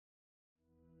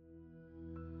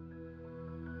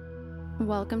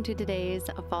Welcome to today's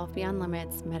Evolve Beyond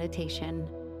Limits meditation.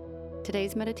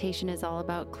 Today's meditation is all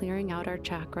about clearing out our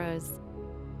chakras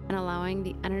and allowing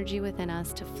the energy within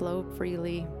us to flow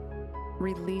freely,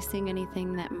 releasing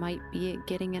anything that might be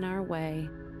getting in our way.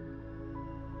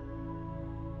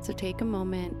 So take a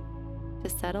moment to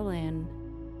settle in,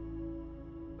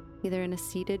 either in a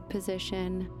seated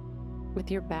position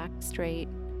with your back straight,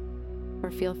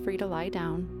 or feel free to lie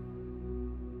down.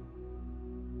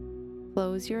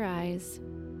 Close your eyes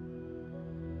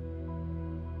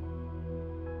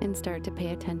and start to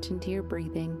pay attention to your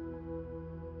breathing.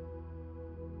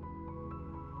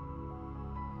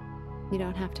 You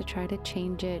don't have to try to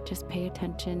change it, just pay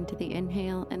attention to the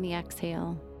inhale and the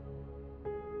exhale.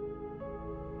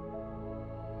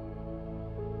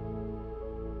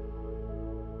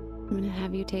 I'm going to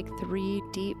have you take 3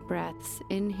 deep breaths,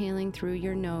 inhaling through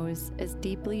your nose as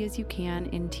deeply as you can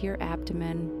into your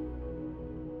abdomen,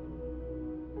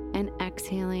 and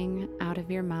exhaling out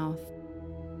of your mouth.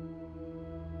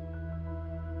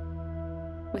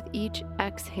 With each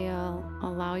exhale,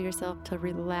 allow yourself to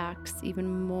relax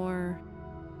even more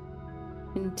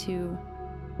into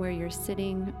where you're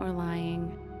sitting or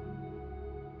lying.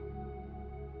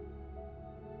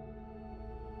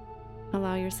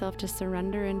 Allow yourself to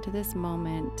surrender into this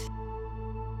moment.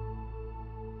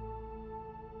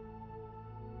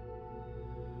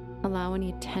 Allow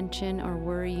any tension or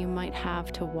worry you might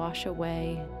have to wash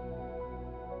away.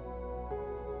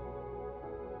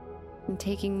 And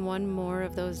taking one more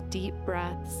of those deep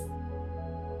breaths,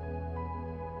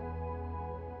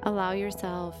 allow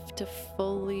yourself to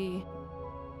fully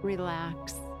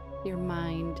relax your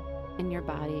mind and your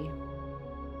body.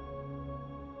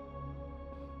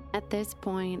 At this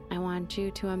point, I want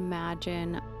you to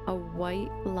imagine a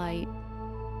white light.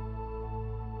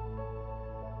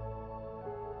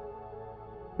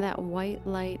 That white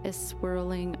light is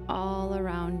swirling all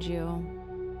around you.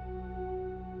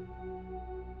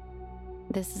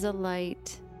 This is a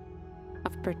light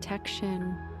of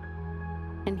protection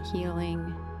and healing,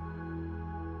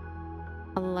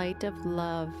 a light of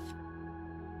love.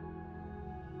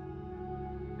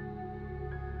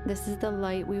 This is the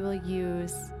light we will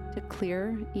use to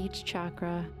clear each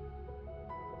chakra.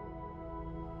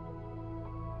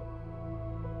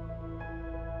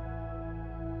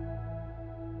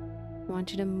 I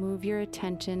want you to move your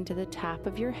attention to the top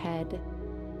of your head,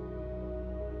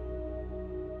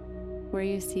 where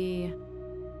you see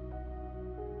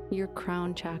your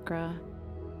crown chakra.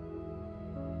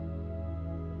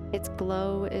 Its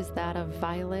glow is that of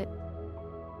violet.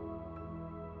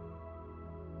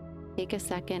 Take a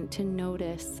second to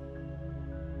notice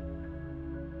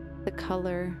the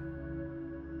color.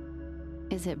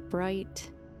 Is it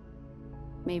bright?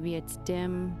 Maybe it's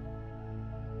dim,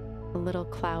 a little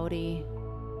cloudy.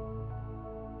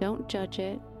 Don't judge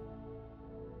it,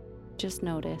 just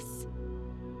notice.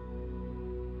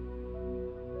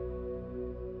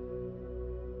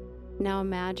 Now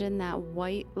imagine that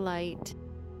white light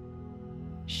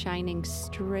shining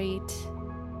straight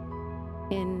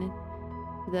in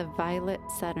the violet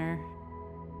center,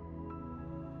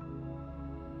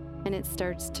 and it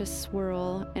starts to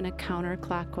swirl in a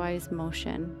counterclockwise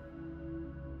motion.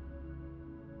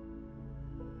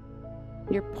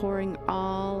 You're pouring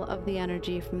all of the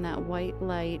energy from that white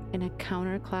light in a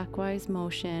counterclockwise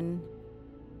motion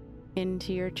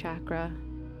into your chakra.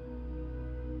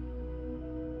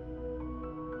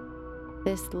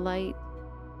 This light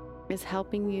is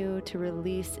helping you to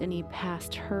release any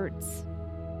past hurts,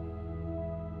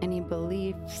 any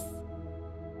beliefs,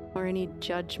 or any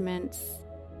judgments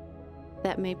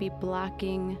that may be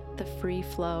blocking the free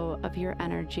flow of your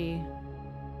energy.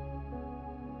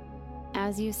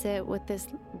 As you sit with this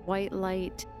white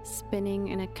light spinning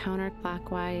in a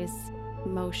counterclockwise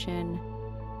motion,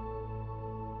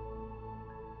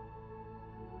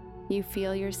 you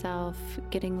feel yourself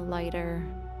getting lighter.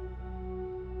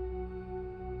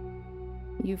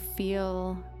 You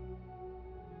feel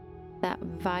that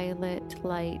violet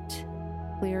light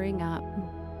clearing up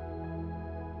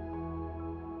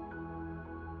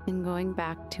and going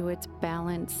back to its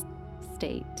balanced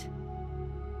state.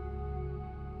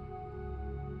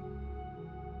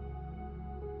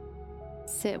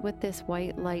 Sit with this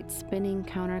white light spinning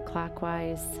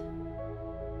counterclockwise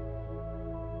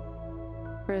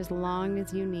for as long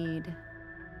as you need.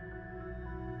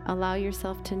 Allow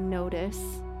yourself to notice,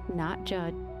 not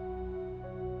judge,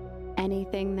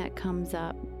 anything that comes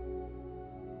up.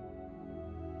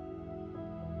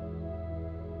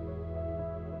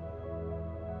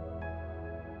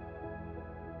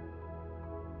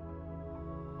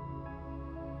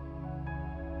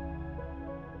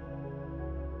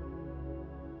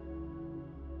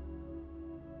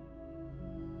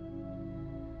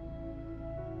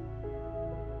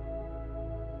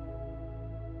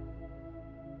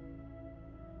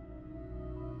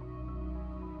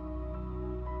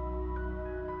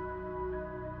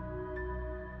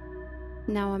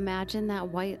 Now imagine that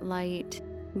white light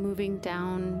moving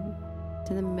down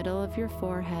to the middle of your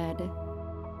forehead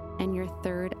and your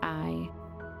third eye.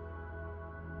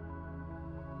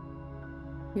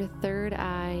 Your third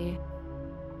eye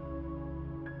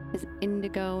is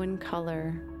indigo in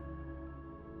color.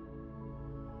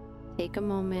 Take a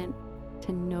moment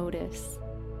to notice.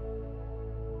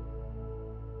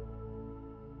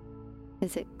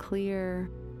 Is it clear?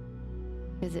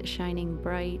 Is it shining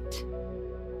bright?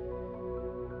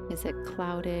 Is it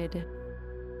clouded?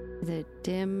 Is it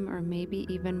dim or maybe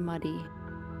even muddy?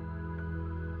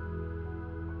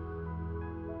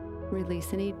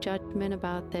 Release any judgment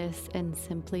about this and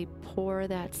simply pour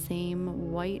that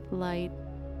same white light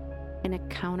in a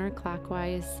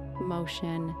counterclockwise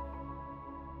motion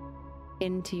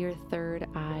into your third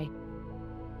eye.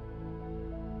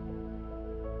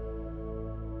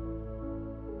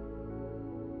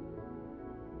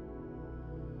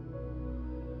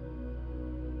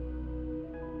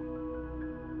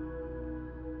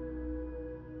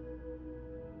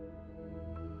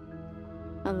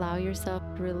 Allow yourself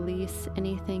to release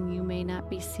anything you may not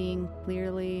be seeing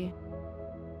clearly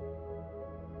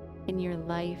in your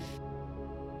life,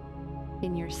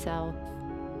 in yourself,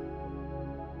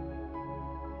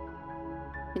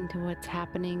 into what's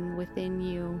happening within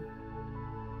you.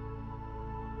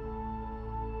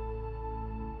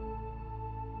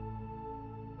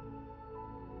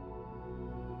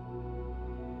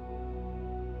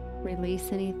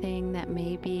 Release anything that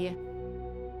may be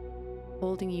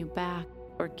holding you back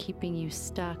or keeping you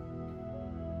stuck.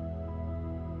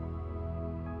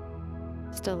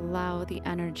 Just allow the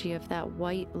energy of that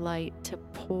white light to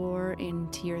pour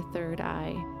into your third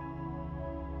eye.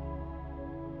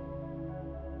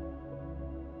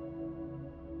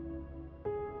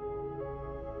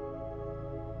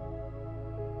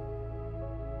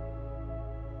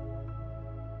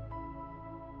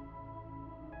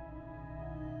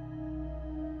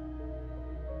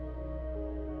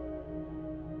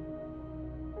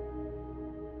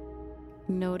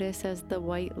 Notice as the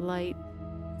white light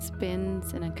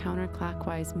spins in a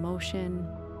counterclockwise motion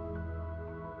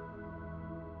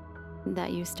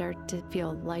that you start to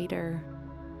feel lighter.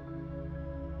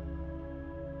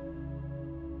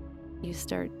 You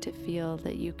start to feel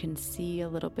that you can see a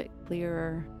little bit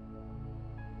clearer.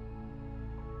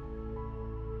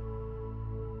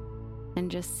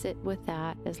 And just sit with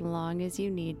that as long as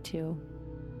you need to.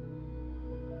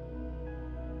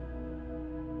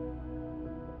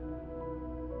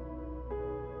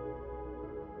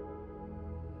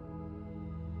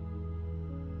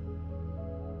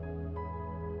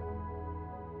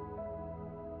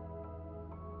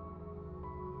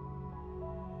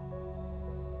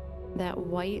 That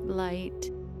white light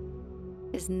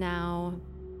is now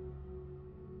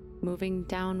moving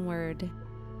downward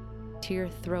to your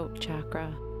throat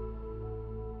chakra.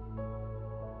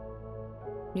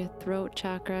 Your throat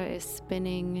chakra is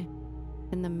spinning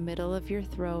in the middle of your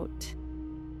throat,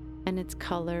 and its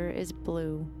color is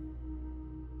blue.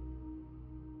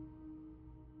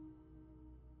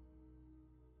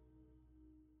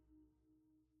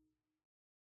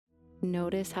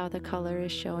 Notice how the color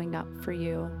is showing up for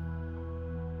you.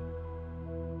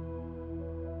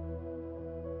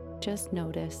 Just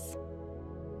notice.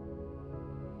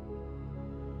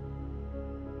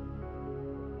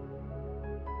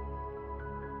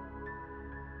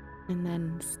 And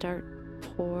then start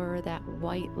pour that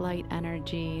white light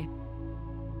energy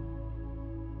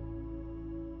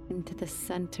into the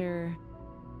center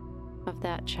of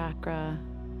that chakra,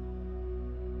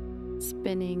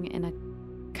 spinning in a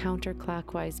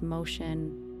counterclockwise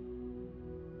motion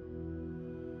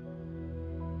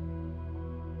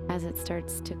as it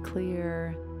starts to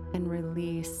clear and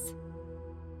release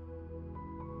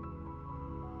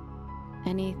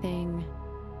anything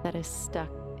that is stuck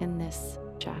in this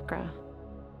chakra.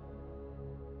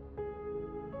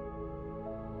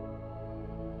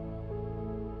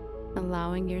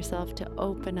 Allowing yourself to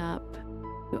open up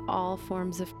to all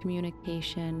forms of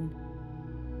communication.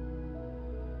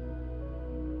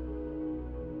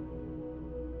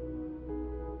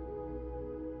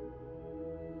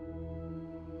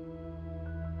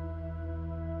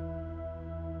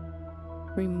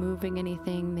 Removing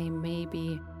anything they may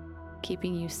be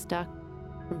keeping you stuck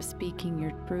from speaking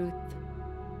your truth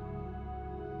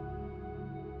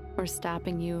or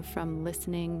stopping you from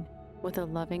listening with a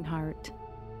loving heart.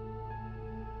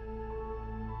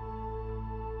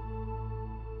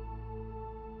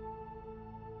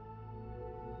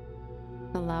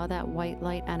 Allow that white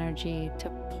light energy to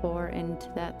pour into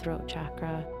that throat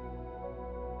chakra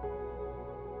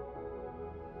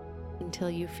until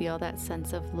you feel that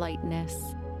sense of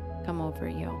lightness come over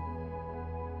you.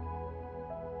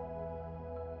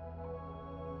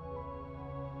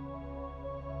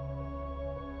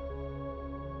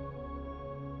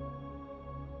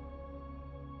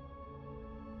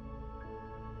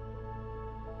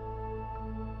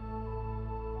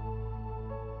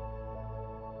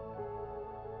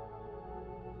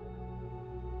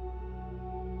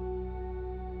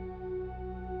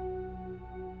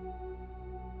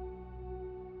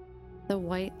 The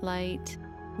white light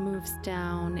moves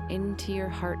down into your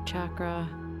heart chakra,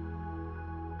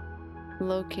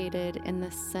 located in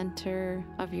the center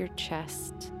of your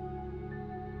chest,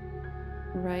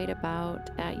 right about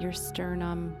at your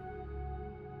sternum.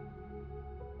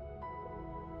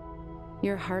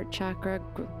 Your heart chakra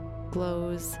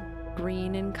glows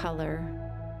green in color.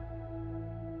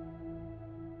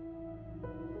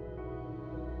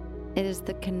 It is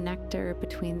the connector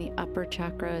between the upper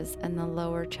chakras and the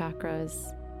lower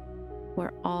chakras,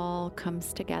 where all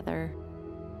comes together.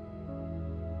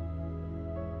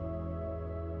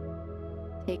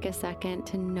 Take a second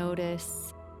to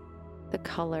notice the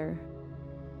color.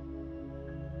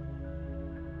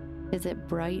 Is it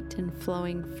bright and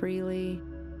flowing freely?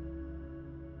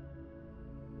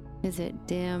 Is it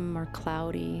dim or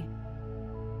cloudy?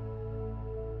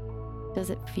 Does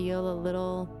it feel a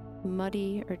little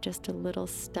muddy or just a little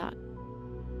stuck?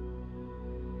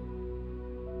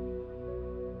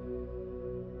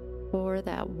 Pour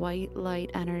that white light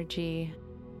energy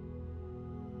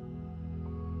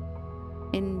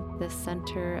in the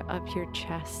center of your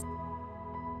chest,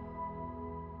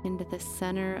 into the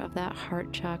center of that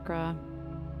heart chakra.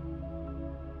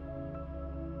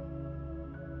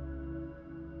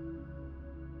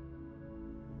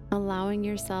 Allowing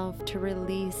yourself to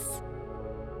release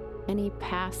any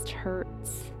past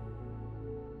hurts,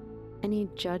 any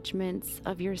judgments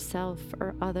of yourself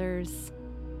or others.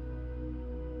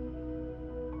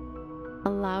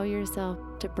 Allow yourself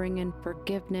to bring in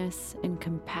forgiveness and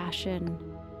compassion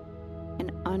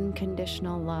and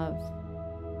unconditional love.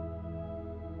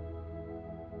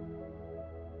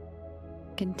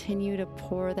 Continue to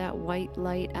pour that white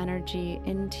light energy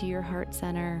into your heart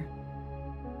center.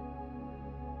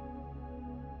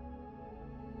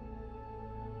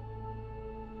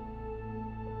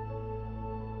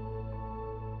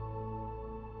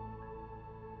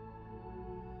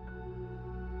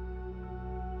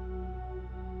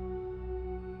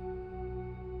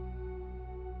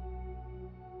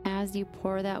 As you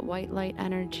pour that white light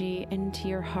energy into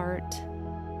your heart,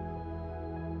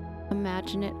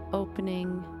 imagine it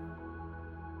opening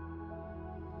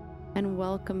and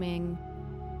welcoming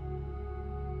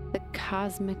the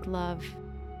cosmic love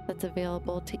that's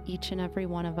available to each and every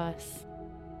one of us.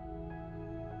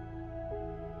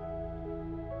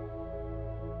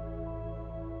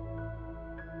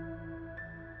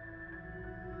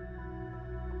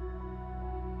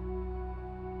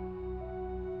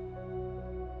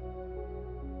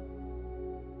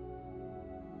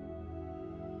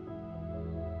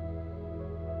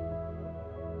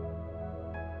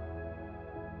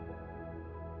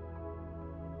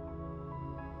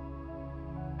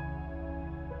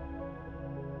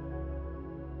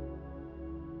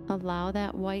 Allow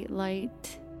that white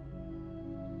light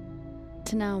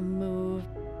to now move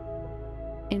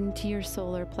into your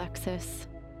solar plexus.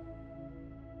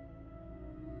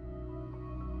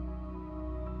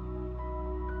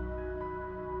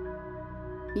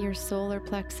 Your solar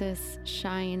plexus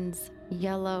shines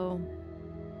yellow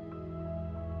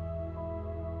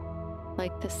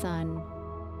like the sun.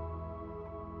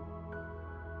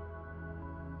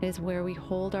 It is where we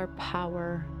hold our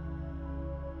power.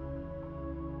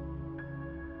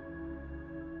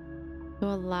 So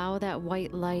allow that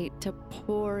white light to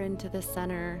pour into the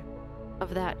center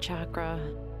of that chakra,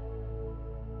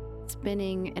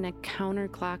 spinning in a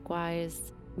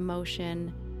counterclockwise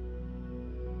motion,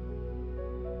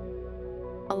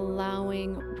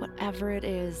 allowing whatever it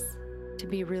is to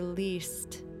be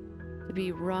released, to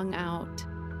be wrung out,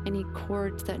 any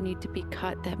cords that need to be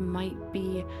cut that might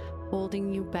be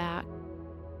holding you back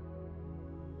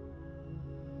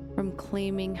from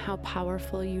claiming how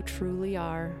powerful you truly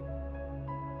are.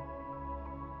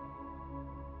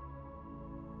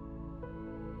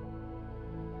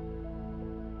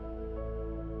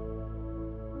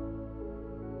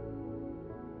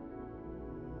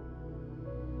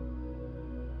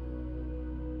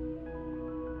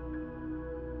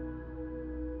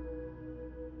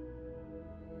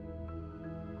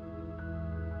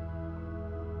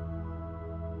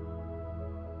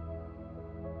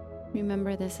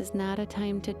 Remember, this is not a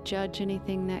time to judge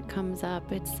anything that comes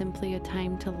up. It's simply a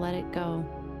time to let it go.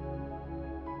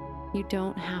 You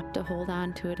don't have to hold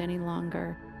on to it any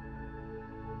longer.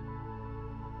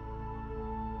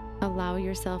 Allow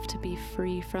yourself to be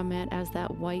free from it as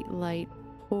that white light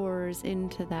pours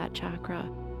into that chakra.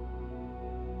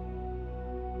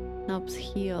 Helps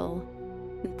heal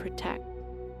and protect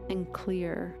and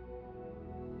clear.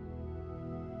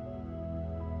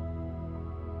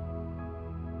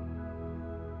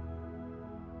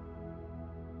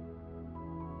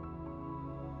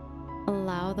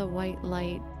 Allow the white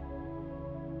light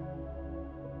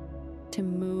to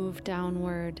move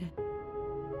downward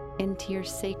into your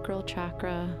sacral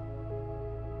chakra,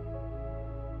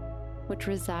 which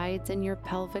resides in your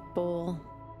pelvic bowl.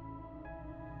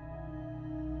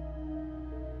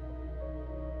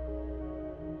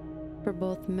 For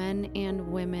both men and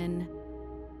women,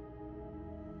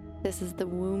 this is the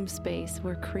womb space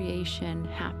where creation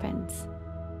happens.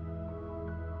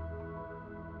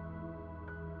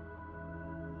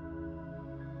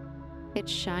 It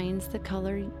shines the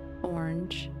color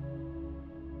orange.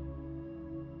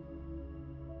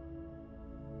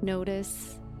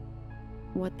 Notice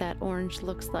what that orange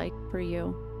looks like for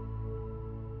you.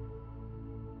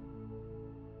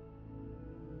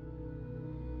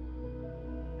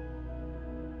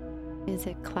 Is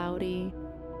it cloudy?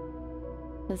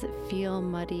 Does it feel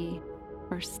muddy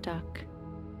or stuck?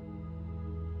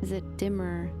 Is it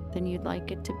dimmer than you'd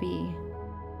like it to be?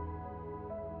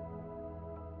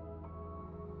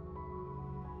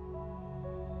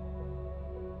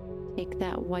 Take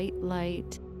that white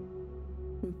light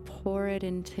and pour it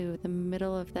into the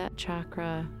middle of that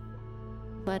chakra,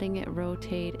 letting it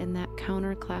rotate in that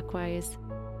counterclockwise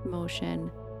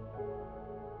motion.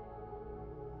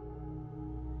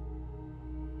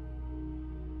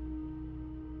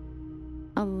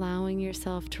 Allowing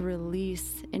yourself to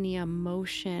release any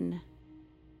emotion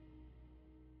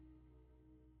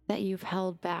that you've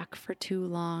held back for too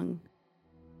long,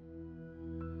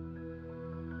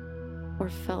 or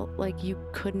felt like you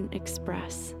couldn't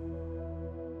express.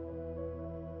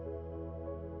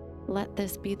 Let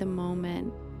this be the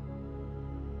moment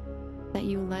that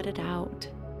you let it out.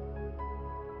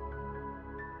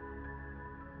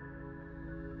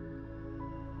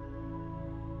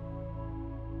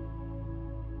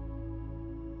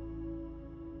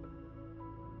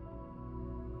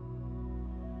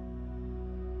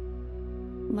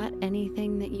 Let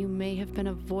anything that you may have been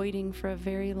avoiding for a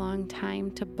very long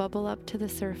time to bubble up to the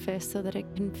surface so that it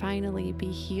can finally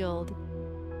be healed.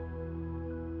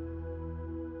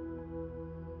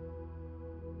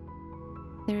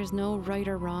 There's no right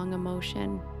or wrong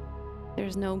emotion.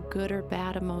 There's no good or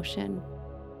bad emotion.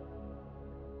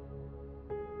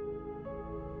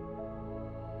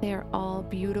 They are all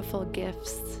beautiful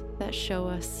gifts that show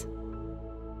us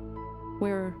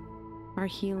where our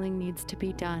healing needs to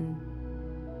be done.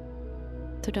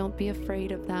 So don't be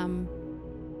afraid of them.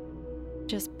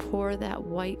 Just pour that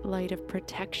white light of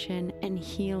protection and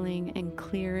healing and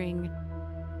clearing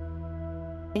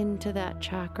into that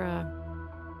chakra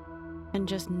and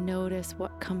just notice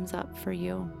what comes up for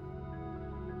you.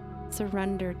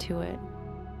 Surrender to it.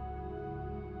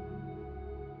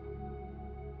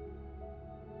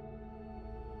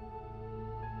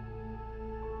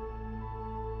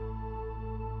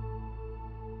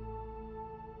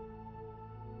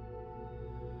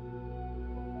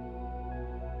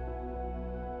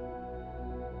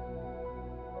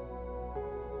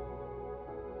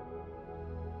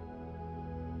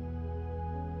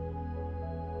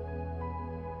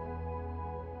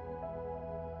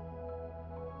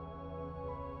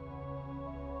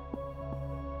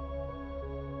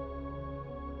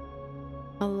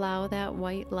 Allow that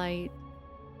white light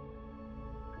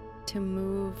to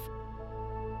move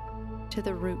to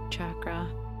the root chakra.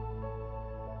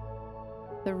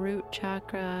 The root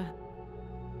chakra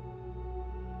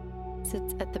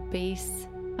sits at the base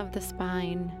of the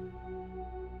spine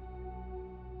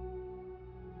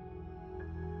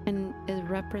and is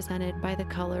represented by the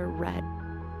color red.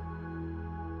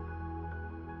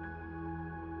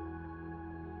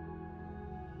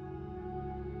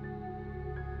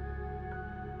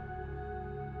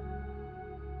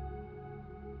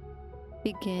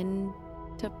 Begin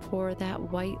to pour that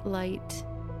white light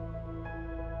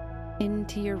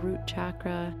into your root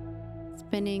chakra,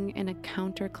 spinning in a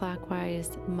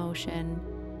counterclockwise motion.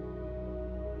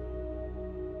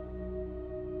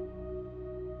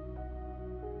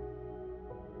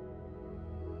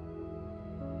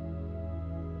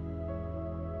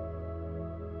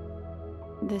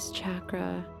 This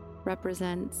chakra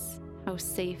represents how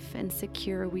safe and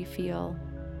secure we feel,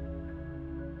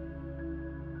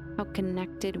 how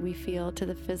connected we feel to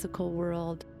the physical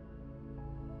world,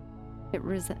 It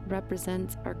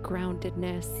represents our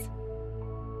groundedness.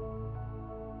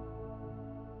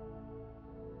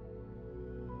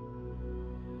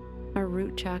 Our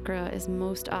root chakra is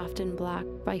most often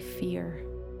blocked by fear.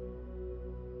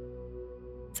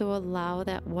 So allow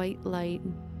that white light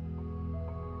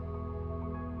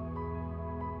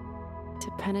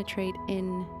to penetrate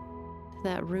in to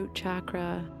that root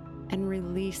chakra and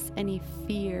release any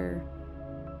fear,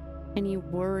 any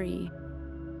worry,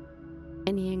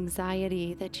 any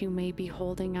anxiety that you may be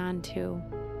holding on to.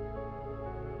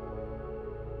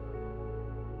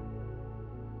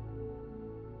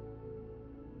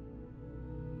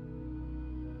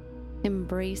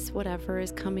 Embrace whatever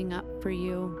is coming up for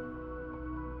you.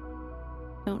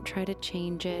 Don't try to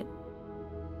change it.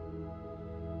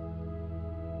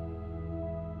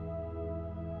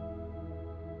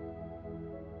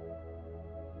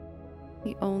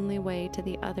 The only way to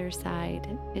the other side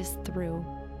is through.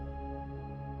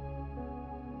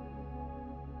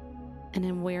 And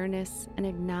awareness and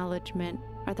acknowledgement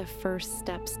are the first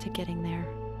steps to getting there.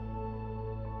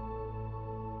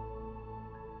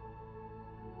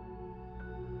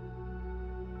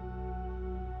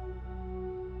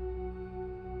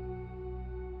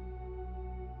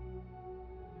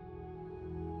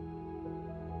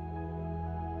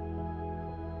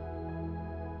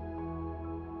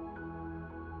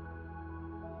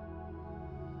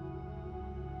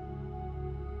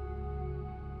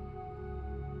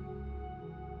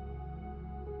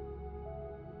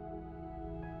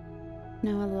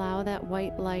 Now allow that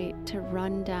white light to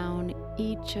run down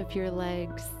each of your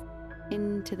legs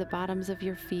into the bottoms of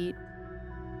your feet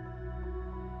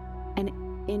and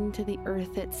into the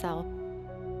earth itself,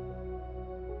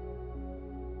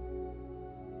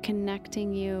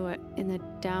 connecting you in the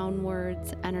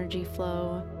downwards energy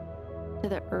flow to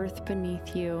the earth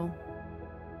beneath you.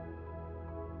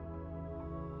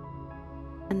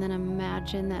 And then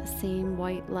imagine that same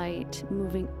white light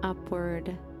moving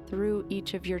upward through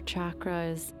each of your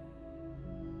chakras,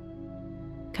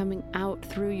 coming out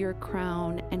through your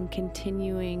crown and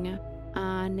continuing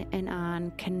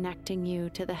on, connecting you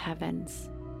to the heavens.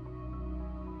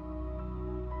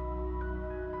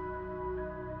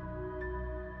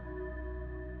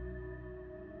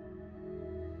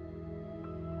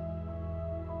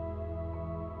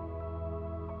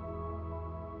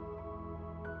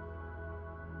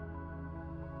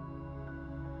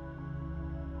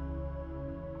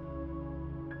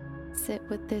 Sit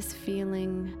with this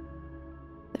feeling,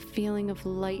 the feeling of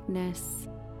lightness,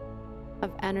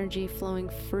 of energy flowing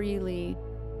freely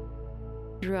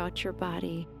throughout your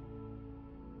body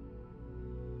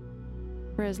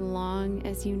for as long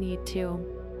as you need to.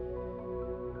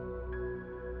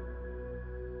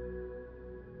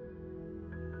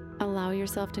 Allow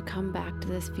yourself to come back to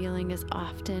this feeling as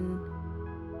often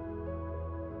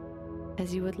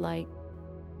as you would like,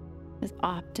 as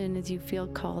often as you feel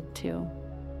called to.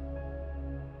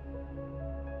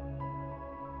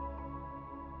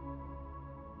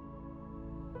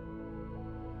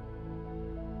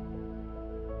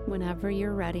 Whenever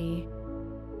you're ready,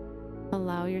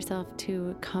 allow yourself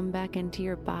to come back into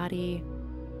your body,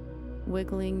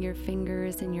 wiggling your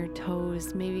fingers and your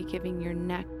toes, maybe giving your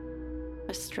neck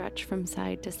a stretch from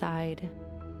side to side.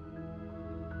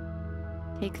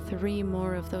 Take 3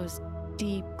 more of those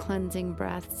deep cleansing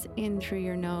breaths in through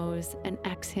your nose and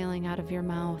exhaling out of your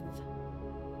mouth.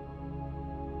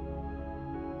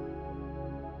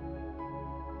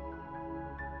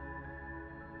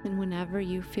 And whenever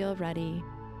you feel ready,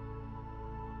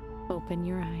 open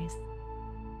your eyes.